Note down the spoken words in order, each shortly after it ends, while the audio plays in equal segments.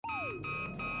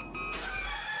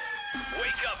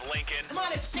Wake up, Lincoln. Come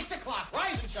on, it's 6 o'clock.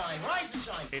 Rise and shine, rise and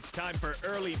shine. It's time for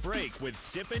Early Break with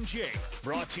Sip and Jake,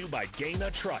 brought to you by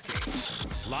Gaina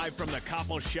Trucking. Live from the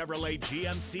Koppel Chevrolet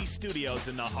GMC studios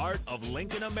in the heart of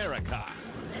Lincoln, America.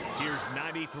 Here's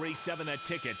 93.7 The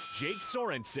Ticket's Jake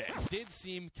Sorensen. Did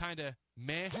seem kind of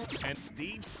meh. And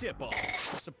Steve Sipple.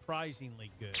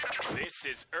 Surprisingly good. This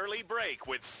is Early Break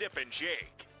with Sip and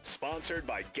Jake, sponsored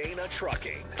by Gaina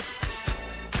Trucking.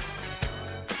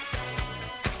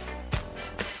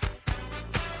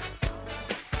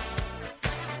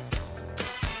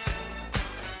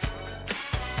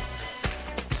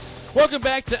 Welcome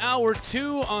back to Hour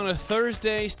 2 on a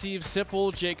Thursday. Steve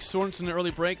Sipple, Jake Sorensen,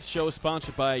 Early Break. The show is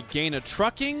sponsored by Gaina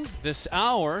Trucking. This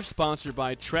hour sponsored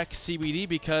by Trek CBD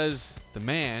because the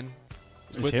man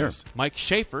is with here. us. Mike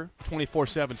Schaefer,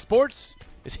 24/7 Sports,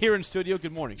 is here in studio.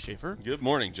 Good morning, Schaefer. Good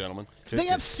morning, gentlemen. Do they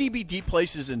have CBD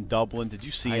places in Dublin? Did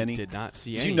you see any? I did not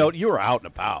see Did any. you know you were out and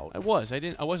about? I was.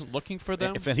 I wasn't looking for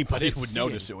them. If anybody I didn't would see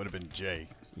notice, any. it would have been Jay.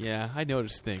 Yeah, I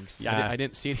noticed things. Yeah. I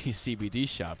didn't see any CBD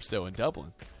shops, though, in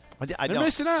Dublin. I They're don't.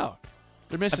 missing out.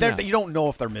 They're missing out. You don't know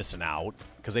if they're missing out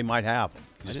because they might have them.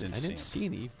 You I just didn't didn't see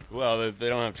any. Well, they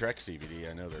don't have Trek CBD.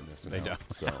 I know they're missing They out.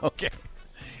 don't. So. Okay.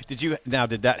 Did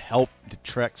that help? Did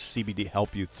Trek CBD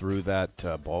help you through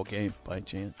that ball game by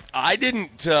chance? I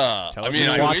didn't. Tell I us mean,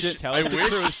 to I watch wish. it. Tell I us the wish.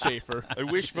 truth, Schaefer. I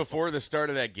wish before the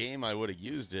start of that game I would have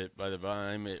used it. By the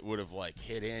time it would have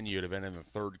hit in, you'd have been in the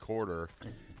third quarter,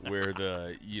 where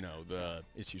the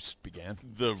Issues began.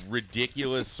 the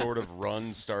ridiculous sort of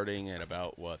run starting at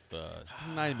about the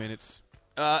 9 minutes.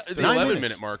 9 11 minutes.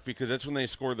 minute mark, because that's when they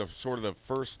score the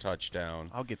first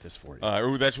touchdown. I'll get this for you.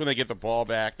 Or that's when they get the ball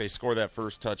back. They score that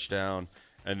first touchdown,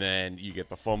 and then you get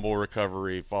the fumble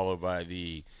recovery followed by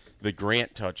the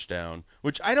Grant touchdown,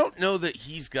 which I don't know that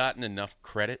he's gotten enough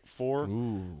credit for.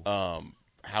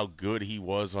 How good he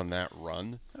was on that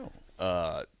run.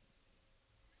 Oh.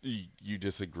 You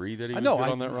disagree that he was know, good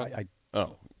on that run? I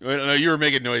No, you were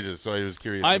making noises, so I was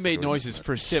curious. I what made you were noises doing.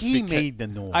 for Sip. He because made the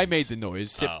noise. I made the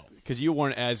noise. Sip, Oh. because you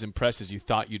weren't as impressed as you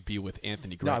thought you'd be with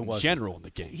Anthony No, I Grant in wasn't. general in the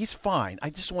game. He's fine.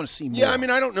 I just want to see more. Yeah, I mean,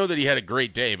 I don't know that he had a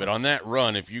great day, but on that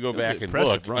run, if you go was an back and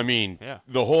impressive look, run. I mean, Yeah.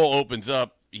 the hole opens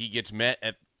up. He gets met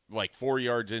at 4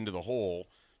 yards into the hole,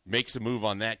 makes a move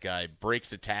on that guy, breaks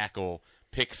the tackle,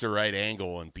 picks the right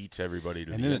angle, and beats everybody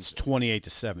to and the then end it's zone.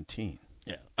 28-17.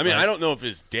 Yeah, I mean, I don't know if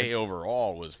his day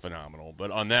overall was phenomenal,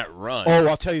 but on that run, Oh,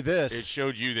 I'll tell you this. it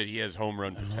showed you that he has home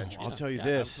run potential. I'll tell you Yeah,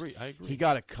 this. I agree. He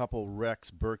got a couple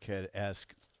Rex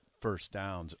Burkhead-esque first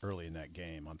downs early in that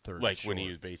game on third. Like and when he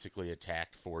short. was basically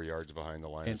attacked 4 yards behind the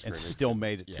line of and scrimmage. still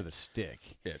made it Yeah. to the stick.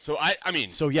 Yeah, so I mean,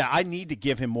 So, yeah, I need to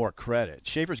give him more credit.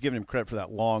 Schaefer's giving him credit for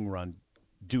that long run,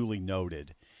 duly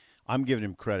noted. I'm giving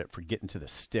him credit for getting to the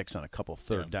sticks on a couple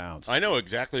third downs. I know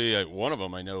exactly one of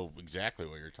them. I know exactly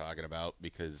what you're talking about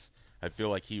because I feel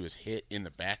like he was hit in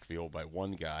the backfield by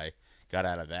one guy, got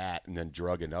out of that, and then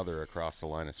drug another across the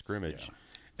line of scrimmage. Yeah.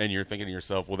 And you're thinking to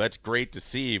yourself, well, that's great to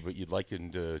see, but you'd like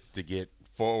him to get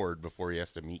forward before he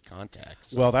has to meet contact.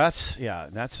 So. Well, that's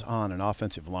on an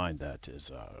offensive line that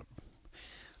is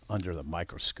under the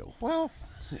microscope. Well,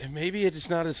 maybe it's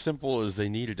not as simple as they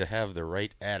needed to have the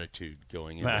right attitude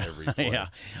going into every play. Yeah,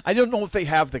 I don't know if they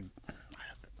have the.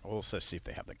 We'll see if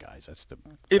they have the guys.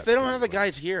 If they don't have the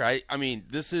guys here, I mean,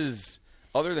 this is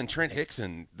other than Trent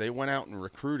Hickson, they went out and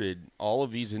recruited all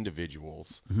of these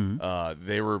individuals. Mm-hmm.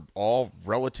 They were all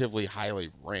relatively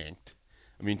highly ranked.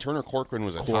 I mean, Turner Corcoran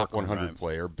was a top 100 right.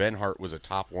 player. Ben Hart was a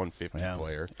top 150 Yeah.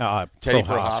 player. Prohaska. Teddy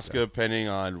Prohaska, depending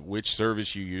on which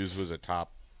service you use, was a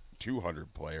top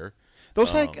 200 player.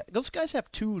 Those guys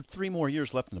have 2-3 more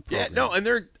years left in the program. Yeah, no,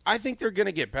 and I think they're going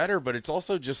to get better, but it's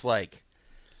also just like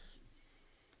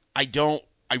I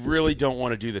really don't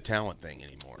want to do the talent thing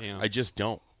anymore. Yeah. I just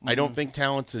don't. I don't think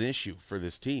talent's an issue for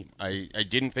this team. I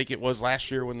didn't think it was last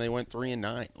year when they went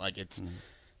 3-9. Like it's,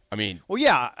 I mean, Well,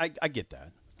 yeah, I get that.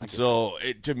 so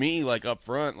to me, like up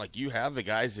front, like you have the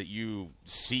guys that you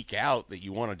seek out that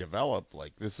you want to develop.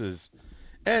 Like this is,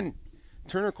 and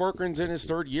Turner Corcoran's in his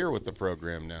third year with the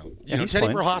program now. You know, he's Teddy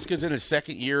playing. Prohaska's in his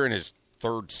second year and his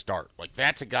third start. Like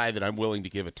that's a guy that I'm willing to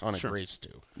give a ton of grace to.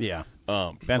 Yeah.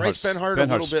 Ben Hart a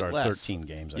little bit started less. 13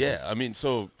 games. I mean,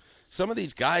 so some of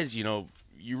these guys, you know,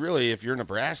 you really, if you're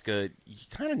Nebraska, you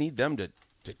kind of need them to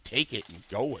take it and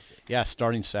go with it. Yeah,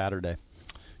 starting Saturday.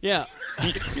 Yeah.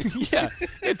 Yeah.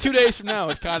 2 days from now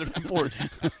is kind of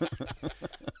important.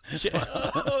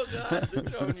 Oh, God, the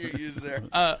tone you use there.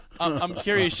 I'm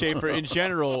curious, Schaefer, in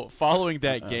general, following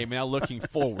that game, now looking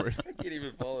forward. I can't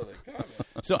even follow that comment.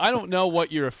 So I don't know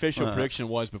what your official prediction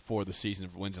was before the season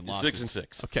of wins and losses.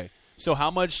 6-6. Okay. So how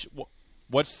much?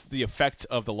 What's the effect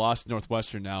of the loss to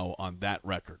Northwestern now on that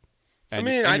record? And, I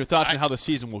mean, and your thoughts on how the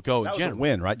season will go That in was a general.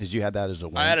 win, right? Did you have that as a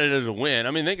win? I had it as a win.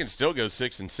 I mean, they can still go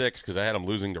 6-6 because I had them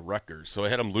losing to Rutgers. So I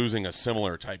had them losing a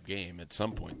similar type game at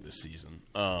some point this season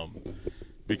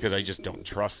because I just don't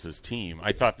trust this team.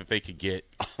 I thought that they could get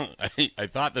I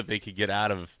thought that they could get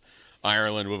out of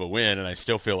Ireland with a win, and I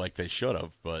still feel like they should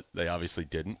have, but they obviously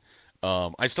didn't.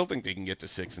 I still think they can get to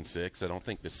 6-6. I don't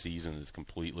think the season is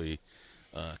completely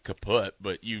kaput,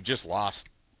 but you just lost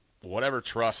whatever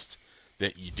trust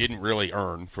that you didn't really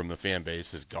earn from the fan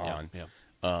base is gone.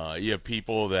 Yeah. You have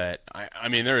people that I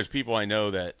mean, there is people I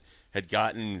know that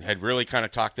had really kind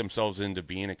of talked themselves into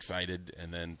being excited,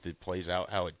 and then it plays out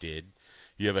how it did.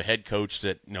 You have a head coach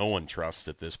that no one trusts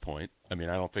at this point. I mean,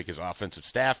 I don't think his offensive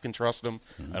staff can trust him.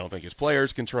 I don't think his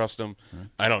players can trust him.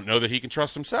 I don't know that he can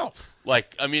trust himself.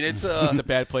 Like, I mean, it's a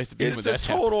bad place to be. It's a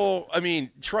total. I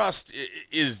mean, trust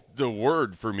is the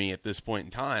word for me at this point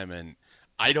in time, and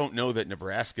I don't know that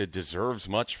Nebraska deserves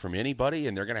much from anybody,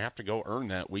 and they're going to have to go earn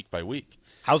that week by week.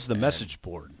 How's the message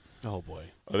board? Oh, boy.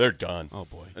 Oh, they're done. Oh,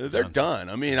 boy. They're done.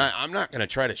 I mean, I'm not going to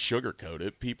try to sugarcoat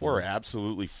it. People are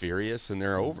absolutely furious, and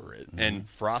they're over it. And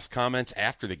Frost's comments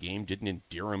after the game didn't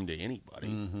endear him to anybody.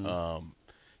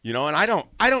 You know, and I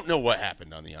don't know what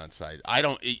happened on the onside.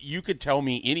 You could tell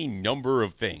me any number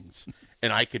of things,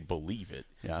 and I could believe it.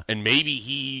 Yeah. And maybe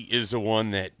he is the one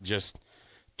that just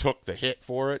took the hit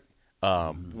for it.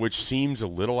 Which seems a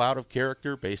little out of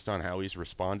character based on how he's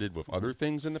responded with other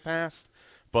things in the past.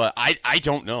 But I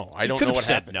don't know. I don't know what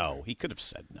happened. No, he could have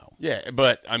said no. Yeah,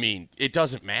 but, I mean, it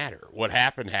doesn't matter. What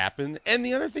happened. And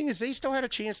the other thing is they still had a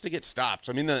chance to get stops.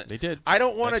 I mean, they did. I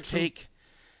don't want to take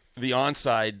the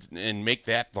onside and make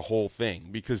that the whole thing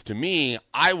because, to me,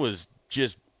 I was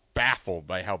just baffled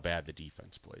by how bad the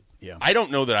defense played. Yeah. I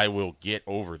don't know that I will get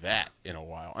over that in a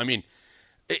while. I mean,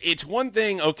 it's one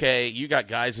thing, okay, you got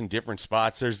guys in different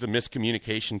spots. There's the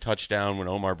miscommunication touchdown when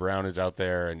Omar Brown is out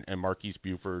there and Marquise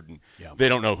Buford, and they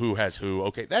don't know who has who.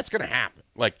 Okay, that's going to happen.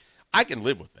 Like, I can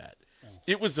live with that.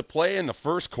 It was the play in the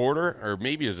first quarter, or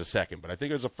maybe it was the second, but I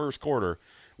think it was the first quarter,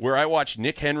 where I watched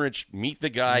Nick Henrich meet the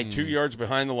guy 2 yards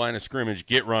behind the line of scrimmage,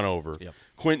 get run over. Yep.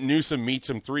 Quentin Newsom meets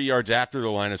him 3 yards after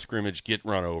the line of scrimmage, get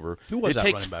run over. Who was it that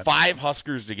takes running back? 5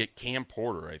 Huskers to get Cam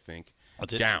Porter, I think,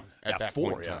 down at that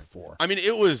point in time. 4. I mean,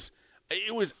 it was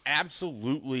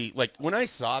absolutely, like, when I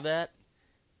saw that,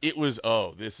 it was,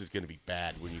 this is going to be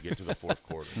bad when you get to the fourth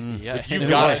quarter. Yeah, You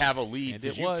got to have a lead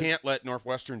because you was. can't let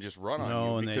Northwestern just run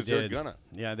on you because they're going to.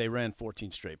 Yeah, they ran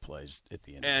 14 straight plays at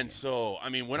the end. And so, I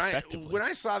mean, when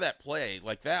I saw that play,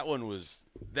 like, that was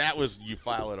you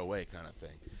file it away kind of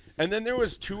thing. And then there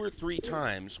was 2 or 3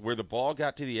 times where the ball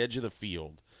got to the edge of the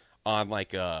field on,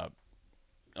 like, a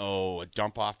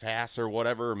dump-off pass or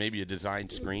whatever, or maybe a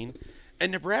designed screen.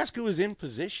 And Nebraska was in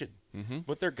position,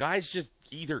 but their guys just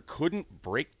either couldn't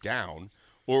break down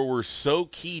or were so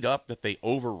keyed up that they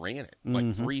overran it,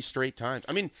 like 3 straight times.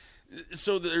 I mean,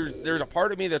 so there's a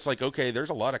part of me that's like, okay, there's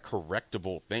a lot of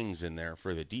correctable things in there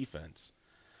for the defense.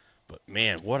 But,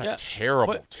 man, what a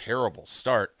terrible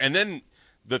start. And then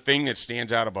the thing that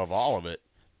stands out above all of it,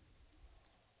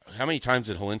 how many times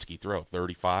did Helinski throw?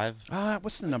 35?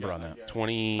 What's the number on that?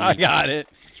 20. I got it.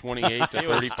 28 to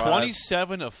 35.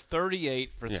 27 of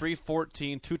 38 for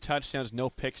 314, 2 touchdowns, no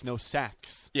picks, no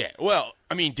sacks. Yeah, well,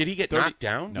 I mean, did he get knocked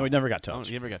down? No, he never got No, touched.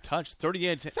 he never got touched.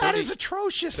 38. That is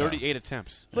atrocious. 38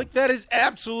 attempts. Like, that is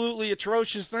absolutely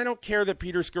atrocious. And I don't care that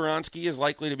Peter Skoronski is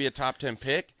likely to be a top 10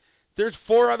 pick. There's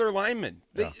 4 other linemen.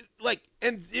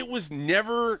 And it was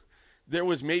never. There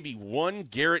was maybe one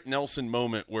Garrett Nelson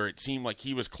moment where it seemed like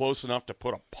he was close enough to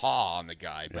put a paw on the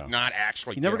guy, but not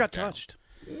actually. He never got down. touched.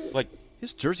 Like,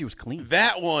 his jersey was clean.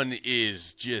 that one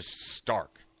is just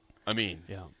stark. I mean,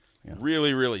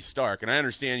 really, really stark. And I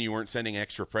understand you weren't sending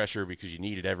extra pressure because you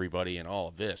needed everybody and all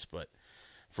of this, but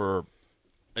for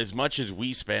as much as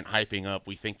we spent hyping up,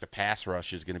 we think the pass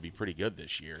rush is going to be pretty good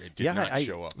this year. It did not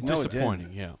show up. No,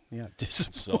 Disappointing, Yeah,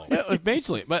 disappointing. So,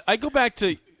 Majorly. But I go back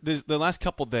to the last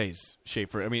couple days,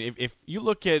 Schaefer. I mean, if you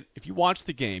watch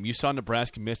the game, you saw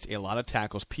Nebraska missed a lot of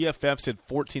tackles. PFF said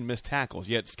 14 missed tackles,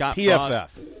 yet Scott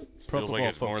Frost. feels like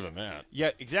it's more than that.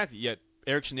 Yeah, exactly. Yet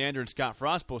Eric Shenander and Scott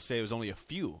Frost both say it was only a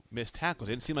few missed tackles.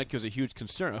 It didn't seem like it was a huge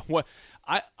concern.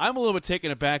 I'm a little bit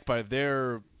taken aback by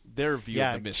their view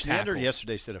of the missed tackles.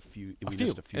 Yesterday said a few. We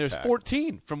missed a few. And it was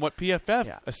 14 from what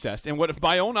PFF assessed, and what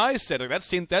my own eyes said.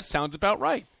 That sounds about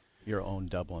right. Your own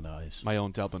Dublin eyes. My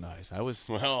own Dublin eyes.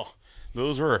 Well,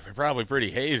 those were probably pretty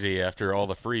hazy after all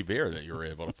the free beer that you were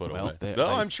able to put away.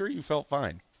 Though I'm sure you felt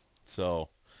fine. So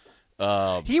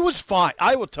he was fine.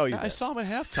 I will tell you this. I saw him at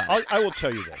halftime. I will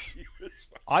tell you this.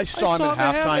 I saw him at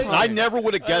halftime, and I never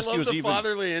would have guessed I love he was the even.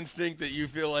 fatherly instinct that you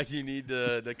feel like you need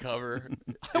to cover.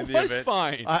 I in the was event.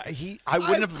 fine. I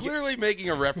wouldn't have. clearly making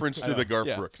a reference to the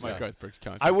Garth Brooks. My Garth Brooks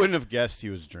concert. I wouldn't have guessed he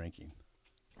was drinking.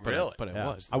 Really? But it Yeah.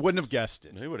 was. I wouldn't have guessed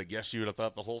it. They would have guessed you would have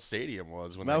thought the whole stadium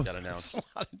was when That that got was announced. a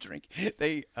lot of drinking.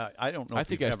 I don't know. I if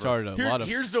think you've I ever- started a lot of.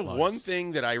 Here's the one buzz.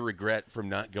 thing that I regret from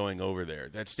not going over there.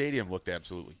 That stadium looked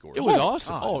absolutely gorgeous. It was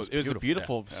awesome. God, it was a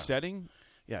beautiful Yeah. setting.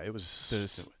 Yeah, it was.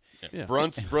 There's- yeah.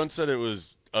 Brunt said it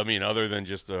was. I mean, other than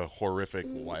just a horrific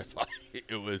Wi-Fi,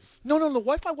 it was. No, the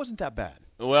Wi-Fi wasn't that bad.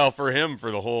 Well, for him, for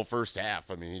the whole first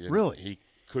half, I mean, Really? he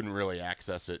couldn't really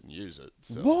access it and use it.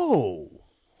 So. Whoa.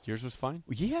 Yours was fine.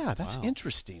 Yeah, that's Wow.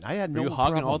 interesting. I had Were no you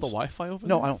hogging all the problems. Wi-Fi over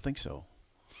No, there? I don't think so.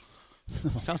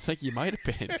 Sounds like you might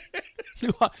have been.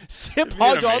 Sip It'd be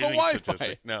an hogged all the amazing Wi-Fi.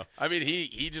 statistic. No, I mean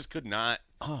he just could not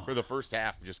for the first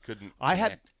half. Just couldn't. I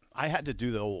connect. had to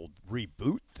do the old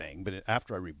reboot thing, but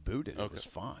after I rebooted, it was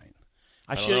fine.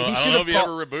 I don't know if he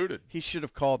ever rebooted. He should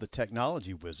have called the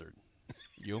technology wizard.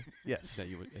 You? Yes. Is that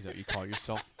what you call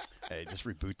yourself? Hey, just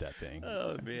reboot that thing.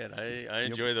 Oh man, I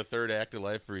enjoy the third act of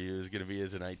life for you is going to be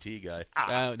as an IT guy.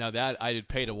 Now that I did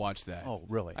pay to watch that. Oh,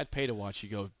 really? I'd pay to watch you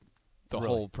go the Really?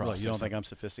 whole process. Really? You don't think I'm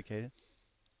sophisticated?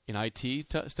 in IT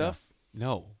stuff?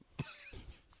 No.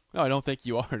 No, I don't think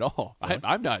you are at all.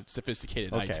 I'm not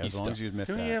sophisticated in Okay, IT as long stuff. as you admit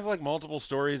Can that. you have like multiple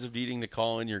stories of needing to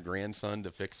call in your grandson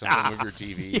to fix something with your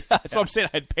TV? That's what I'm saying.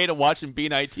 I'd pay to watch him be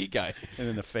an IT guy. And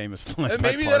then the famous line And by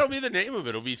maybe Parker, that'll be the name of it.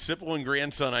 It'll be Sipple and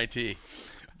Grandson IT.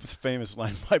 this famous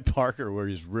line by Parker where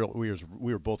we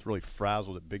were both really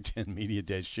frazzled at Big Ten Media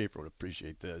Days. Schaefer would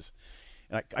appreciate this.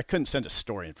 And I couldn't send a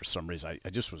story in for some reason. I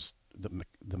just was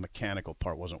the mechanical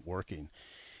part wasn't working.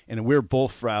 And we were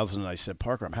both frazzled, and I said,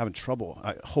 Parker, I'm having trouble,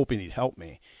 hoping he'd help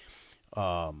me.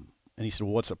 And he said,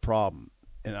 well, what's the problem?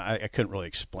 And I couldn't really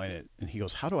explain it. And he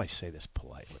goes, how do I say this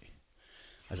politely?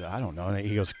 I said, I don't know. And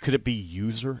he goes, could it be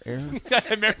user error? I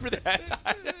remember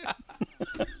that.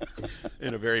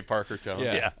 In a very Parker tone.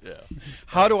 Yeah.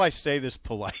 How do I say this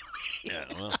politely? Yeah,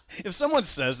 well, If someone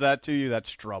says that to you,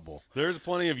 that's trouble. there's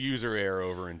plenty of user error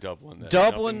over in Dublin. That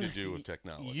Dublin, has nothing to do with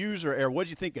technology. user error. What did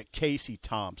you think of Casey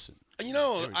Thompson? You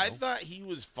know, I thought he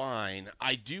was fine.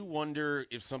 I do wonder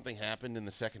if something happened in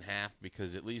the second half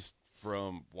because at least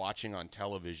from watching on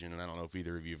television, and I don't know if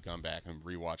either of you have gone back and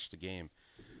rewatched the game,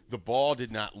 the ball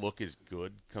did not look as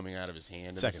good coming out of his hand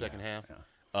in the second half.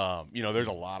 yeah. You know, there's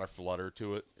a lot of flutter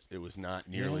to it. It was not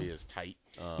nearly as tight.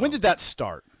 When did that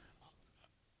start?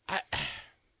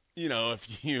 You know,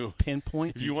 if you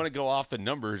Pinpoint? If you want to go off the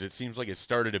numbers, it seems like it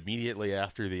started immediately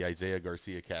after the Isaiah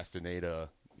Garcia Castaneda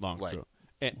Long throw.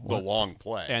 And, the long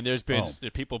play. and there's been Oh.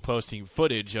 people posting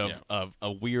footage of, Yeah. of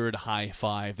a weird high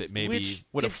five that maybe Which,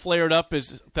 would have if- flared up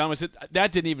his thumb.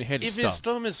 That didn't even hit his if his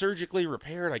thumb. thumb is surgically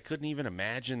repaired, I couldn't even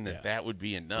imagine that that would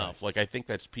be enough. Like I think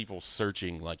that's people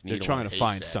searching like They're needle trying in a to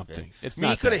find haystack something. thing. It's I mean,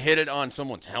 not he could have that. hit it on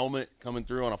someone's helmet coming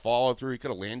through on a follow through. He could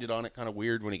have landed on it kind of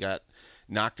weird when he got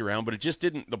knocked around, but it just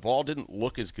didn't. The ball didn't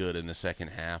look as good in the second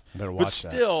half. Better but watch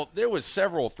that. still, there was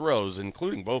several throws,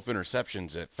 including both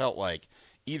interceptions, that felt like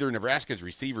either Nebraska's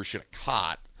receiver should have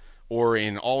caught, or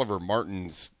in Oliver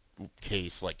Martin's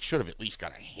case, like should have at least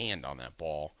got a hand on that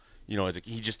ball. You know,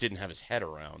 he just didn't have his head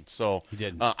around. So He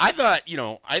didn't. I thought,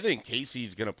 I think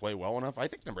Casey's going to play well enough. I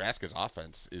think Nebraska's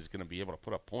offense is going to be able to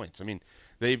put up points. I mean,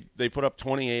 they put up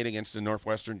 28 against the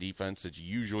Northwestern defense that's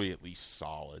usually at least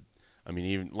solid. I mean,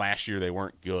 even last year they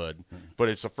weren't good, but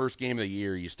it's the first game of the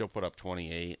year. You still put up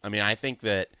 28. I mean, I think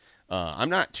that I'm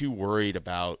not too worried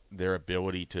about their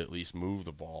ability to at least move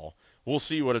the ball. We'll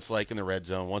see what it's like in the red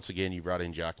zone. Once again, you brought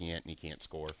in Jockey Ant and he can't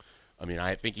score. I mean,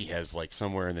 I think he has like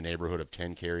somewhere in the neighborhood of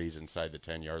 10 carries inside the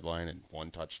 10-yard line and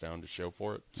 1 touchdown to show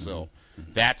for it. So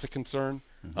that's a concern.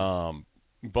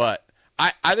 But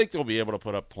I think they'll be able to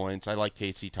put up points. I like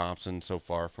Casey Thompson so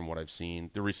far from what I've seen.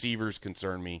 The receivers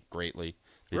concern me greatly.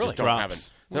 They Really? just don't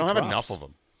Drops. they don't What have drops? enough of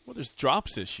them. Well, there's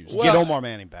drops issues. Get Omar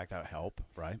Manning back. That'll help,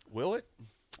 right? Will it?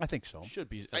 I think so. Should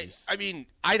be. At least. I mean,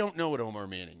 I don't know what Omar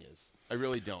Manning is. I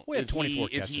really don't. We had 24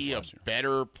 is catches he a last year.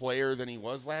 better player than he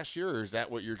was last year, or is that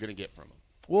what you're going to get from him?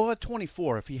 Well, at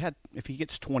 24, if he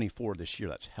gets 24 this year,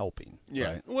 that's helping.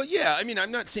 Right? Well, yeah. I mean,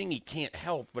 I'm not saying he can't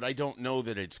help, but I don't know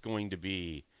that it's going to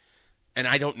be, and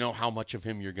I don't know how much of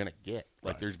him you're going to get.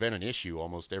 Like, there's been an issue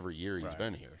almost every year he's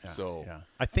been here. Yeah, So, yeah.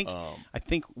 I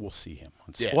think we'll see him.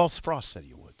 Yeah. Well, Frost said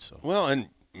he would. So well, and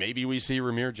maybe we see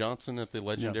Ramir Johnson at the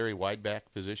legendary wide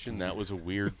back position. That was a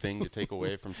weird thing to take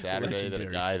away from Saturday. That a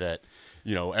Legendary. guy that,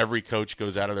 every coach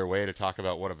goes out of their way to talk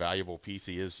about what a valuable piece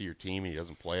he is to your team, and he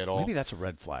doesn't play at all. maybe that's a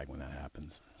red flag when that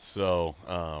happens. So,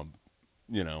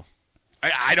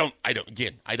 I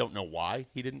don't know why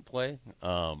he didn't play.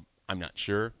 I'm I'm not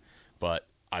sure, but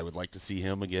I would like to see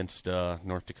him against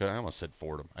North Dakota. I almost said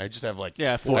Fordham. I just have Fordham.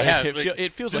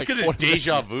 It feels just like because it's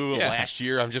deja Fordham. vu of Yeah. last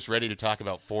year. I'm just ready to talk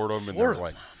about Fordham and their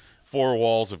like 4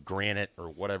 walls of granite or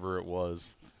whatever it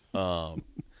was.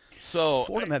 So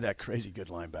Fordham had that crazy good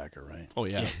linebacker, right? Oh,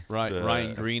 yeah.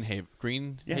 Ryan Greenhaven.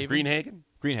 Greenhagen.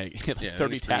 Greenhagen.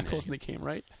 30 tackles in the game,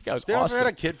 right? That guy was They awesome. also had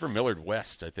a kid from Millard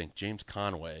West, I think, James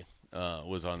Conway,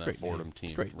 was on that great Fordham name. team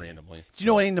It's great. randomly. Do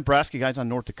you know any Nebraska guys on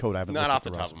North Dakota? I haven't Not looked off at the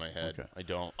top roster. of my head. Okay. I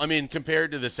don't. I mean,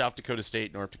 compared to the South Dakota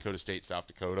State, North Dakota State, South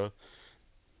Dakota,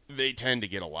 they tend to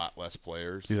get a lot less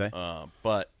players. Do they?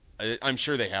 But I'm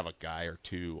sure they have a guy or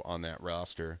two on that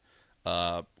roster.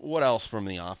 What else from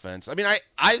the offense? I mean,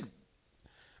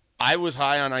 I was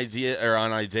high on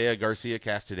Isaiah Garcia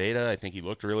Castaneda. I think he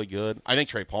looked really good. I think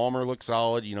Trey Palmer looked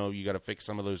solid. You know, you got to fix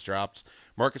some of those drops.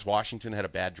 Marcus Washington had a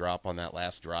bad drop on that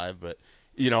last drive, but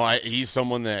he's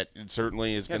someone that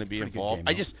certainly is going to be pretty good involved.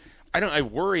 game, I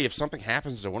worry if something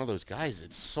happens to one of those guys.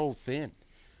 It's so thin.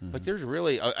 Like there's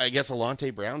really, I guess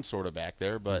Alante Brown sort of back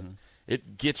there, but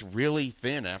it gets really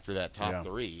thin after that top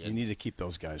 3. You And need to keep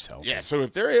those guys healthy. yeah, so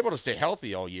if they're able to stay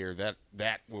healthy all year,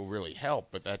 that will really help.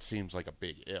 But that seems like a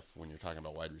big if when you're talking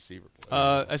about wide receiver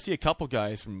players. I see a couple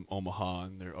guys from Omaha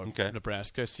or Okay.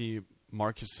 Nebraska. I see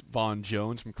Marcus Vaughn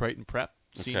Jones from Creighton Prep,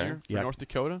 senior for Yeah. North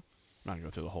Dakota. I'm not going to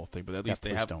go through the whole thing, but at least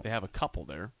please don't. they have a couple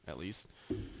there, at least.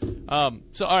 All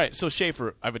right, so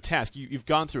Schaefer, I have a task. You've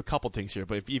gone through a couple things here,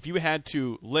 but if you had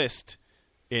to list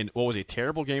in what was a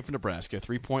terrible game for Nebraska,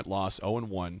 3-point loss,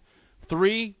 0-1,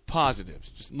 3 positives.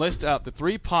 Just list out the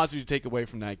 3 positives you take away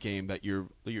from that game that you're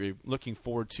looking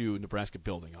forward to Nebraska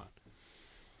building on.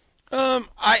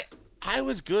 I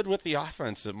was good with the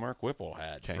offense that Mark Whipple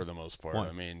had for the most part. One.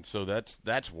 I mean, so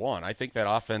that's one. I think that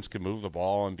offense can move the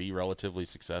ball and be relatively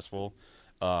successful.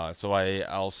 So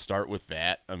I'll start with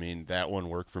that. I mean, that one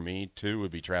worked for me. 2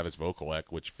 would be Travis Vokalek,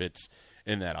 which fits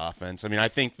in that offense. I mean, I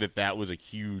think that was a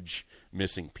huge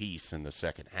missing piece in the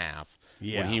second half.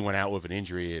 Yeah. When he went out with an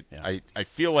injury, I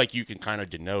feel like you can kind of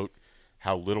denote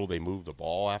how little they moved the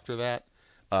ball after that,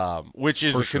 which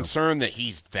is a concern that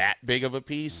he's that big of a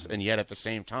piece, and yet at the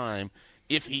same time,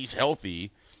 if he's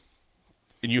healthy,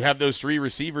 and you have those 3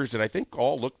 receivers that I think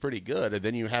all look pretty good, and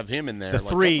then you have him in there. The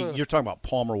 3, you're talking about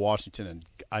Palmer, Washington, and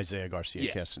Isaiah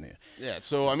Garcia Castaneda. Yeah,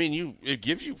 so, I mean, it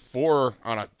gives you 4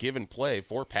 on a given play,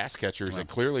 4 pass catchers that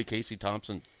clearly Casey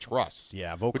Thompson trusts.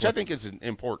 Yeah, which I think is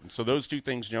important. So those 2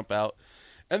 things jump out.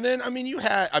 And then, I mean,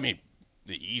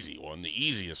 the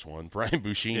easiest one, Brian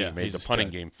Buschini made he's the a punting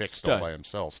stud. game fixed Stud. all by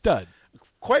himself. Stud.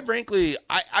 Quite frankly,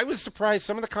 I was surprised.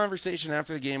 Some of the conversation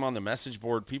after the game on the message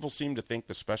board, people seemed to think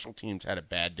the special teams had a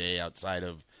bad day outside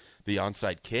of the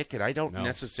onside kick, and I don't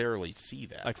necessarily see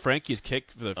that. Like Frankie's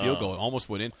kick for the field goal almost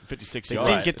went in 56 They yards.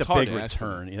 didn't get It's the hard big to ask for.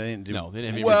 return. They didn't do. No, they didn't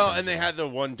have any Well, returns. and they had the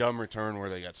one dumb return where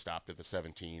they got stopped at the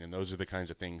 17, and those are the kinds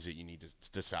of things that you need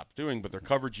to stop doing. But their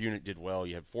coverage unit did well.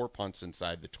 You had 4 punts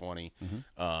inside the 20.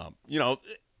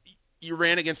 You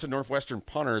ran against a Northwestern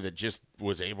punter that just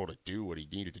was able to do what he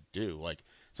needed to do. Like,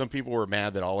 some people were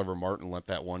mad that Oliver Martin let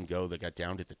that one go that got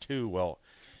down to the 2. Well,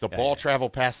 the ball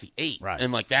traveled past the 8. Right.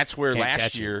 And, like, that's where Can't last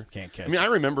catch it. year. Can't catch I mean, I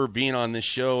remember being on this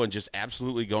show and just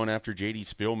absolutely going after J.D.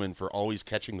 Spielman for always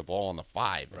catching the ball on the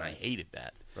 5, and I hated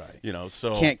that. Right.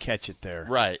 So. Can't catch it there.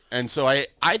 Right. And so I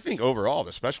think overall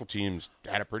the special teams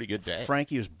had a pretty good day.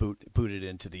 Frankie was booted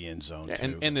into the end zone,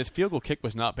 too. And this field goal kick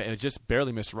was not bad. It just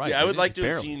barely missed right. Yeah, I would like to have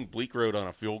Barely. seen Bleak Road on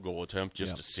a field goal attempt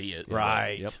just to see it.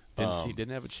 Right. Yep.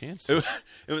 Didn't have a chance. It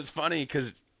was funny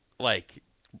because, like,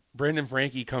 Brendan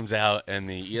Frankie comes out and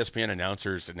the ESPN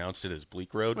announcers announced it as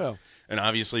Bleak Road. Well, and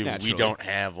obviously naturally. we don't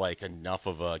have, like, enough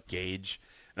of a gauge.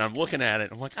 And I'm looking at it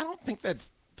and I'm like, I don't think that's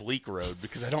Bleak Road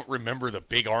because I don't remember the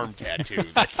big arm tattoo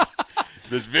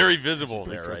that's very visible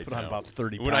there right put on now. about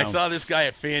 30 When I pounds. saw this guy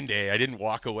at Fan Day, I didn't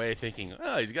walk away thinking,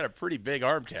 oh, he's got a pretty big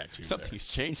arm tattoo there. Something's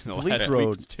changed in the Bleak last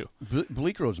Road, week, too.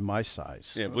 Bleak Road's my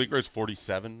size. Yeah, Bleak Road's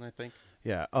 47, I think.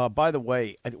 Yeah. By the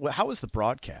way, how was the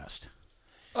broadcast?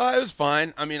 It was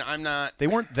fine. I mean, I'm not. They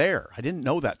weren't there. I didn't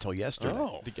know that till yesterday.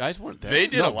 Oh. The guys weren't there. They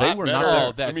did No, a lot they were not better. there.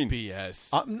 Oh, that's I mean,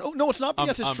 BS. No, it's not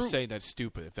because it's I'm true. saying that's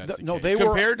stupid if that's the No, case. they were.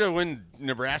 compared to when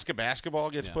Nebraska basketball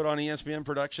gets Yeah. put on ESPN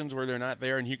Productions where they're not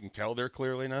there and you can tell they're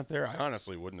clearly not there, I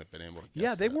honestly wouldn't have been able to guess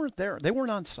Yeah, they that. weren't there. They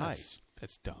weren't on site.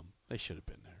 That's dumb. They should have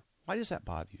been there. Why does that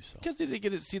bother you so? Because they didn't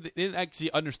get to see. They didn't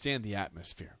actually understand the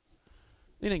atmosphere.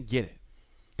 They didn't get it.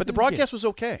 But the broadcast was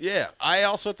okay. Yeah, I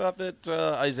also thought that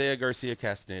Isaiah Garcia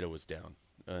Castaneda was down.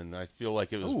 And I feel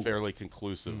like it was fairly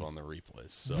conclusive on the replays.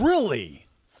 So. Really?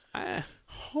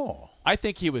 I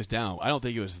think he was down. I don't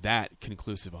think it was that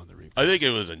conclusive on the replay. I think it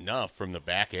was enough from the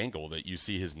back angle that you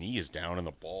see his knee is down and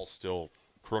the ball's still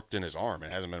crooked in his arm.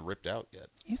 It hasn't been ripped out yet.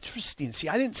 Interesting. See,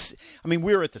 we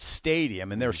were at the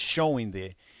stadium, and they're showing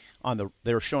on the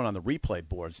replay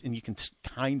boards, and you can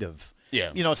kind of.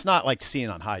 Yeah. It's not like seeing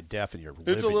on high def in your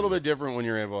living It's a little room. bit different when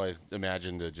you're able, I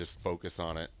imagine, to just focus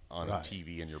on it on a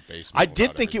TV in your basement. I did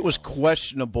without think it was everything else.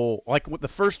 questionable. Like with the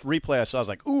first replay I saw, I was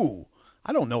like, ooh,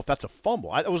 I don't know if that's a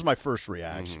fumble. That was my first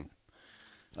reaction.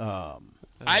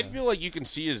 I feel like you can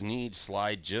see his knee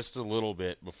slide just a little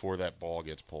bit before that ball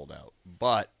gets pulled out.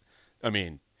 But, I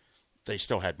mean, they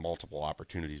still had multiple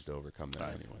opportunities to overcome that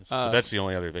anyways. But that's the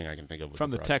only other thing I can think of. With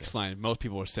From the broadcast. text line, most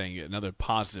people were saying another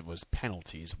positive was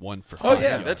penalties, 1 for 5 Oh,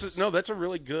 yeah. yards. That's a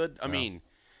really good, I mean.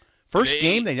 First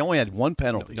game, they only had one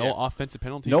penalty. No offensive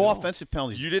penalties. No at all. offensive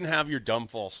penalties. You didn't have your dumb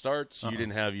false starts. You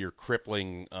didn't have your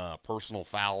crippling personal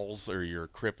fouls or your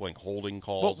crippling holding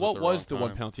calls. What was the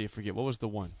one penalty? I forget. What was the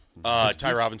one?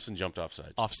 Ty Robinson jumped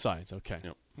offside. Offsides. Okay.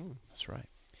 Yep. That's right.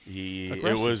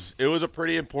 It was a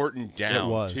pretty important down,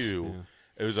 It was, too.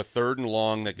 yeah. It was a 3rd and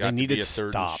long that got to needed be a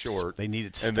 3rd stops. and short. They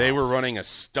needed And they stops. were running a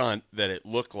stunt that it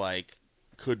looked like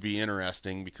could be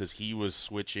interesting because he was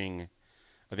switching.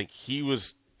 I think he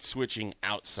was switching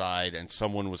outside and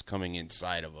someone was coming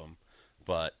inside of him.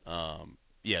 But,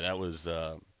 that was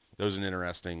an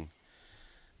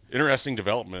interesting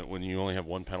development when you only have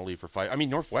one penalty for 5. I mean,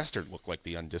 Northwestern looked like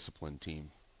the undisciplined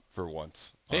team for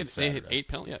once. They on had Saturday. 8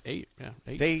 penalties. Yeah, 8. Yeah,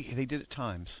 8. They did at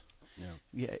times.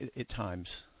 Yeah, at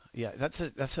times. Yeah,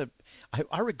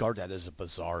 I regard that as a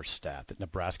bizarre stat that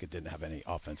Nebraska didn't have any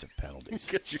offensive penalties.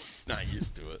 Because you're not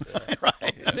used to it.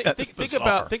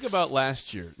 Right. Think about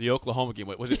last year, the Oklahoma game.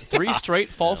 Was it 3 straight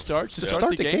false starts to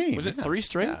start the game? Was it 3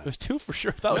 straight? Yeah. It was 2 for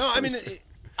sure. That was No, I 3 mean, straight.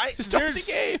 To start the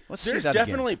game. Let's see There's that again.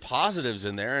 definitely positives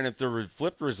in there, and if the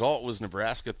flipped result was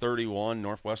Nebraska 31,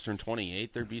 Northwestern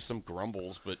 28, there'd be some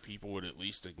grumbles, but people would at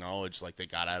least acknowledge like they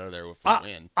got out of there with a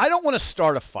win. I don't want to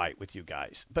start a fight with you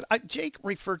guys, but Jake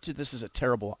referred to this as a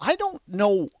terrible. I don't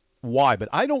know why, but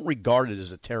I don't regard it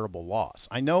as a terrible loss.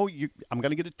 I know I'm going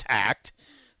to get attacked,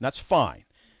 and that's fine.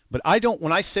 But I don't.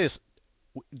 When I say this,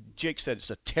 Jake said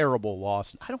it's a terrible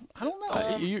loss. I don't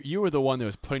know. You were the one that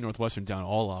was putting Northwestern down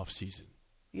all off season.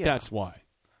 Yeah. That's why.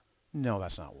 No,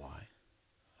 that's not why.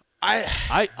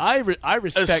 I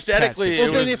respect Aesthetically, tactics.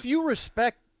 Well, then was- if you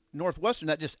respect Northwestern,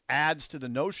 that just adds to the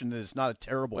notion that it's not a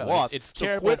terrible Well, loss. it's so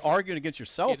terrible quit arguing against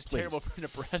yourself, It's please. terrible for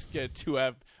Nebraska to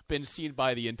have been seen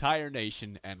by the entire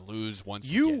nation and lose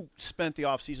once You again. spent the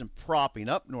offseason propping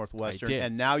up Northwestern, I did.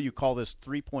 and now you call this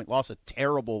 3-point loss a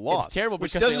terrible loss. It's terrible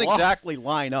which because they doesn't lost. exactly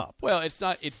line up. Well, it's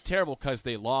not. It's terrible because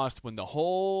they lost when the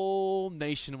whole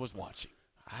nation was watching.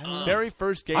 Very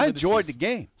first game. I of the enjoyed the season.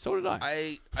 game. So did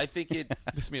I. I think it.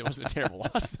 This mean it wasn't a terrible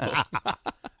loss though.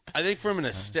 I think from an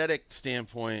aesthetic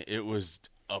standpoint, it was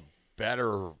a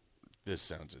better. This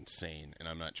sounds insane, and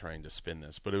I'm not trying to spin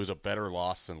this, but it was a better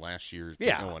loss than last year's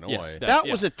Yeah. Illinois. Yeah. That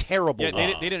was a terrible Yeah,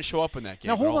 loss. they didn't show up in that game.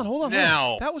 Now, at hold all. on.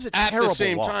 Now, that was a at terrible the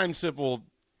same loss. time, Sipple,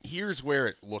 here's where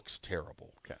it looks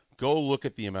terrible. Okay. Go look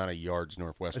at the amount of yards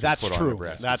Northwestern That's put on true.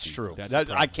 Nebraska. That's defense. true. That's That-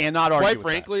 the I problem. cannot argue Quite with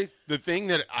frankly, the thing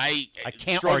that I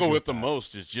can't struggle argue with with the that.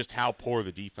 most is just how poor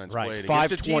the defense Right, played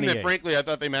against a team that, 528. frankly, I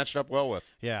thought they matched up well with.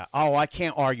 that. Yeah. Oh, I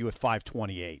can't argue with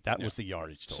 528. That was the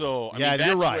yardage total. So, I yeah, mean, that's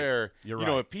you're right. where, you're you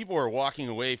right. know, if people are walking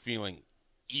away feeling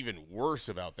even worse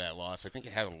about that loss, I think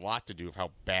it had a lot to do with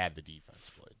how bad the defense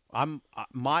played. I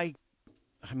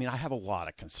have a lot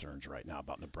of concerns right now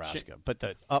about Nebraska,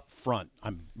 but up front,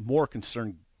 I'm more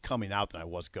concerned coming out than I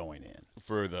was going in.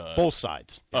 For the Both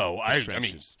sides. I mean,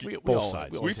 Trenches. both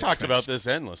sides. we've talked about this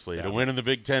endlessly. Yeah. To win in the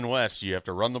Big Ten West, you have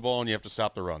to run the ball and you have to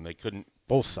stop the run. They couldn't.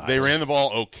 Both sides. They ran the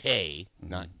ball okay,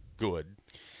 not good,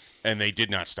 and they did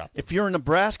not stop. If you're a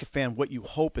Nebraska fan, what you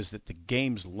hope is that the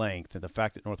game's length and the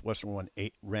fact that Northwestern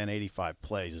ran 85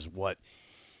 plays is what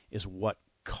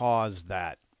caused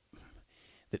that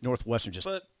Northwestern just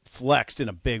flexed in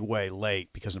a big way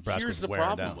late because Nebraska Here's was the wearing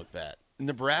problem down. with that.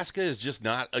 Nebraska is just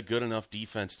not a good enough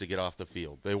defense to get off the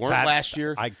field. They weren't That- last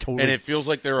year, I totally- and it feels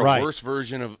like they're a Right. worse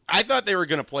version of. I thought they were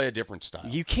going to play a different style.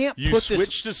 You can't You put this-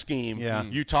 switch the scheme. Yeah.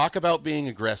 You talk about being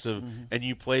aggressive, and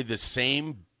you play the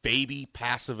same baby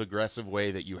passive aggressive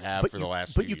way that you have for the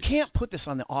last. But few you years. can't put this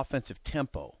on the offensive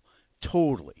tempo.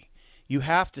 Totally. You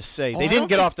have to say Oh, they I didn't don't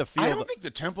get think- off the field. I don't think the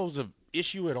tempo's an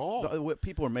issue at all. What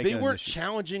people are making They an weren't issue.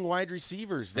 challenging wide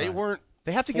receivers. They Right. weren't.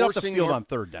 They have to get off the forcing field more- on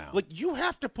third down. Like you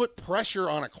have to put pressure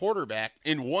on a quarterback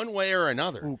in one way or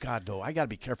another. Oh God, though, I got to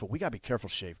be careful. We got to be careful,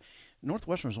 Schaefer.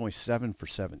 Northwestern was only 7 for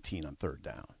 17 on third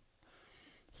down,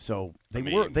 so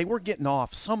they were getting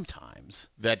off sometimes.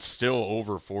 That's still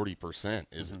over 40%,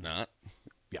 is it not?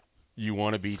 Yeah. You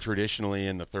want to be traditionally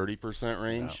in the 30%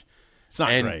 range, It's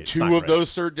not and great. It's two not of great.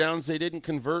 those third downs they didn't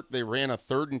convert. They ran a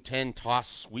 3rd and 10 toss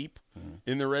sweep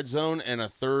in the red zone and a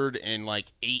 3rd and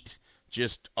 8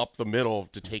 just up the middle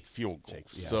to take field goals.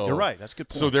 Yeah, So you're right. That's a good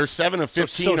point. So they're 7 of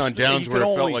 15 on downs you where can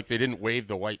it felt only- like they didn't wave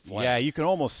the white flag. Yeah, you can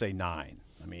almost say 9.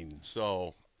 I mean,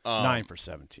 So 9 for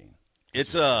 17.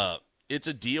 it's a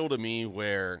deal to me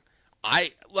where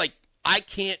I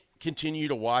can't continue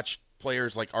to watch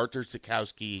players like Arthur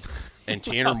Sikowski and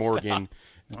Tanner Morgan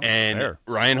and fair.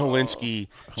 Ryan Helinski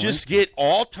just get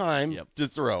all time Yep. to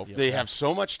throw. Yep. They have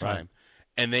so much time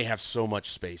and they have so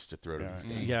much space to throw to these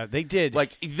guys. Yeah, they did.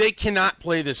 Like they cannot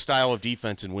play this style of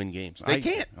defense and win games. They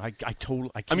can't. I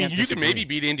totally. I I mean, can't you can disagree. maybe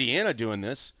beat Indiana doing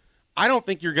this. I don't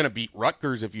think you're going to beat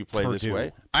Rutgers if you play this Purdue.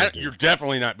 way. Purdue. You're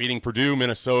definitely not beating Purdue,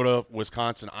 Minnesota,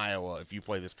 Wisconsin, Iowa if you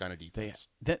play this kind of defense.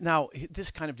 Now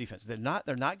this kind of defense, they're not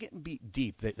getting beat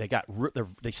deep.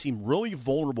 They seem really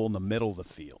vulnerable in the middle of the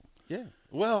field. Yeah.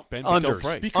 Well, Bend but don't Unders.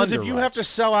 break. because if Under you have to routes.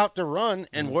 sell out to run,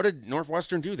 and what did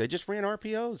Northwestern do? They just ran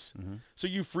RPOs. So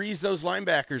you freeze those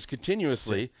linebackers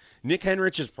continuously. Nick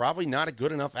Henrich is probably not a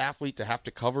good enough athlete to have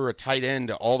to cover a tight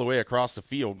end all the way across the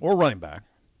field. Or running back.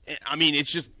 I mean,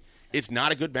 it's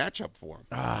not a good matchup for him.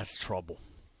 It's trouble.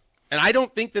 And I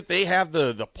don't think that they have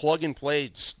the plug and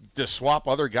play to swap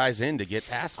other guys in to get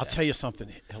past I'll that. tell you something.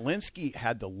 Helinski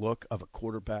had the look of a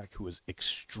quarterback who was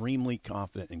extremely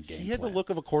confident in game He had the plan. look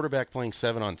of a quarterback playing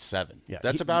 7-on-7. Yeah,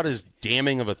 That's he- about as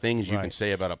damning of a thing as you can Right.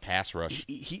 say about a pass rush.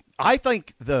 I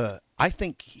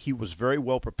think he was very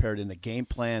well prepared in the game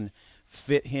plan.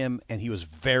 Fit him, and he was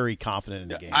very confident in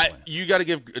the game plan. You got to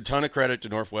give a ton of credit to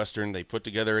Northwestern. They put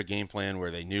together a game plan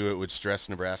where they knew it would stress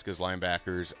Nebraska's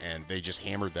linebackers, and they just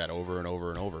hammered that over and over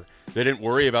and over. They didn't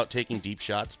worry about taking deep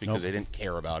shots because they didn't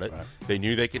care about it. Right. They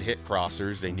knew they could hit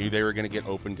crossers. They knew they were going to get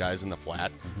open guys in the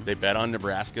flat. They bet on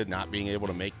Nebraska not being able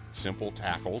to make simple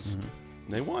tackles, and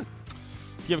they won.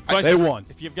 If you have questions, They won.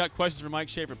 If you've got questions for Mike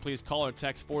Schaefer, please call or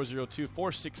text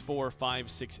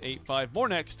 402-464-5685. More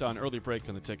next on Early Break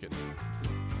on the Ticket.